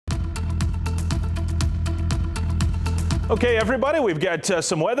Okay, everybody, we've got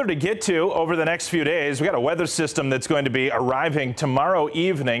some weather to get to over the next few days. We got a weather system that's going to be arriving tomorrow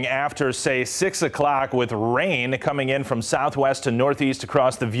evening after, say, 6 o'clock with rain coming in from southwest to northeast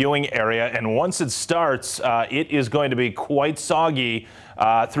across the viewing area. And once it starts, it is going to be quite soggy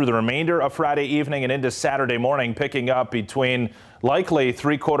through the remainder of Friday evening and into Saturday morning, picking up between likely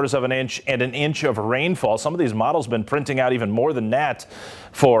 3/4 of an inch and an inch of rainfall. Some of these models have been printing out even more than that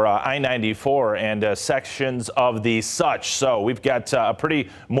for I-94 and sections of the Such. So we've got a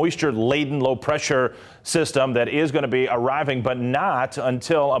pretty moisture-laden low pressure system that is going to be arriving, but not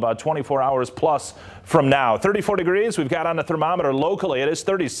until about 24 hours plus from now. 34 degrees we've got on the thermometer locally. It is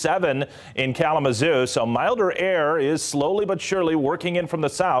 37 in Kalamazoo. So milder air is slowly but surely working in from the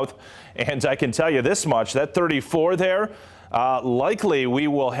south. And I can tell you this much, that 34 there, likely we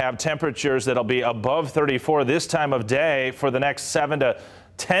will have temperatures that'll be above 34 this time of day for the next 7 to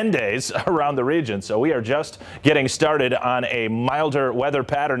 10 days around the region. So we are just getting started on a milder weather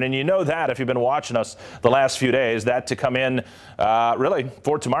pattern. And you know that if you've been watching us the last few days, that to come in really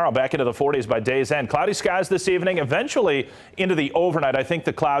for tomorrow back into the 40s by day's end. Cloudy skies this evening, eventually into the overnight. I think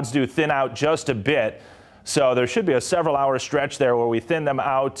the clouds do thin out just a bit. So there should be a several-hour stretch there where we thin them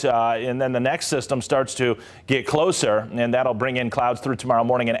out, and then the next system starts to get closer, and that'll bring in clouds through tomorrow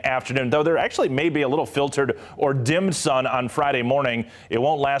morning and afternoon. Though there actually may be a little filtered or dimmed sun on Friday morning. It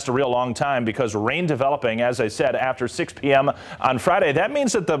won't last a real long time because rain developing, as I said, after 6 p.m. on Friday. That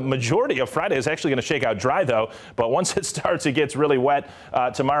means that the majority of Friday is actually going to shake out dry, though. But once it starts, it gets really wet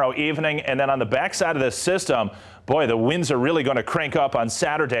tomorrow evening. And then on the backside of this system, boy, the winds are really going to crank up on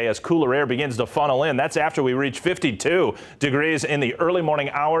Saturday as cooler air begins to funnel in. That's after we reach 52 degrees in the early morning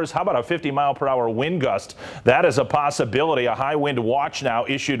hours. How about a 50-mile-per-hour wind gust? That is a possibility. A high wind watch now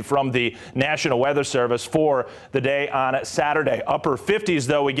issued from the National Weather Service for the day on Saturday. Upper 50s,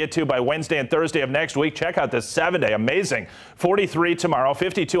 though, we get to by Wednesday and Thursday of next week. Check out this 7-day. Amazing. 43 tomorrow,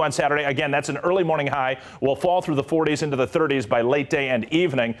 52 on Saturday. Again, that's an early morning high. We'll fall through the 40s into the 30s by late day and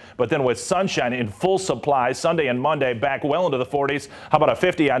evening. But then with sunshine in full supply, Sunday and Monday back well into the 40s. How about a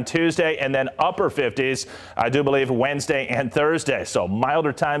 50 on Tuesday, and then upper 50s, I do believe, Wednesday and Thursday. So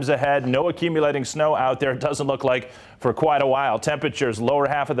milder times ahead. No accumulating snow out there. It doesn't look like for quite a while. Temperatures lower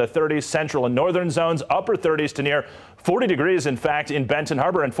half of the 30s, central and northern zones, upper 30s to near 40 degrees, in fact, in Benton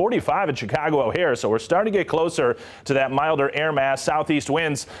Harbor, and 45 in Chicago O'Hare. So we're starting to get closer to that milder air mass. Southeast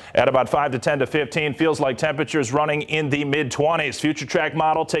winds at about 5 to 10 to 15. Feels like temperatures running in the mid-20s. Future Track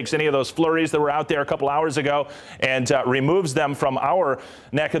model takes any of those flurries that were out there a couple hours ago and removes them from our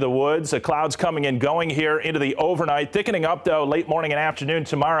neck of the woods. The clouds coming and going here into the overnight. Thickening up, though, late morning and afternoon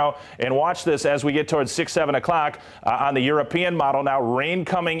tomorrow. And watch this as we get towards 6, 7 o'clock on the European model. Now rain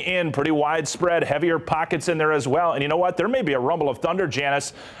coming in, pretty widespread, heavier pockets in there as well. And you know what? There may be a rumble of thunder,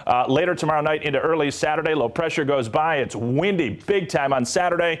 Janice, later tomorrow night into early Saturday. Low pressure goes by. It's windy big time on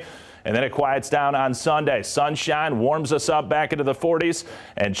Saturday. And then it quiets down on Sunday. Sunshine warms us up back into the 40s.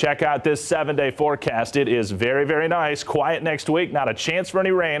 And check out this 7-day forecast. It is very, very nice. Quiet next week. Not a chance for any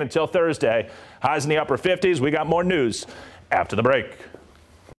rain until Thursday. Highs in the upper 50s. We got more news after the break.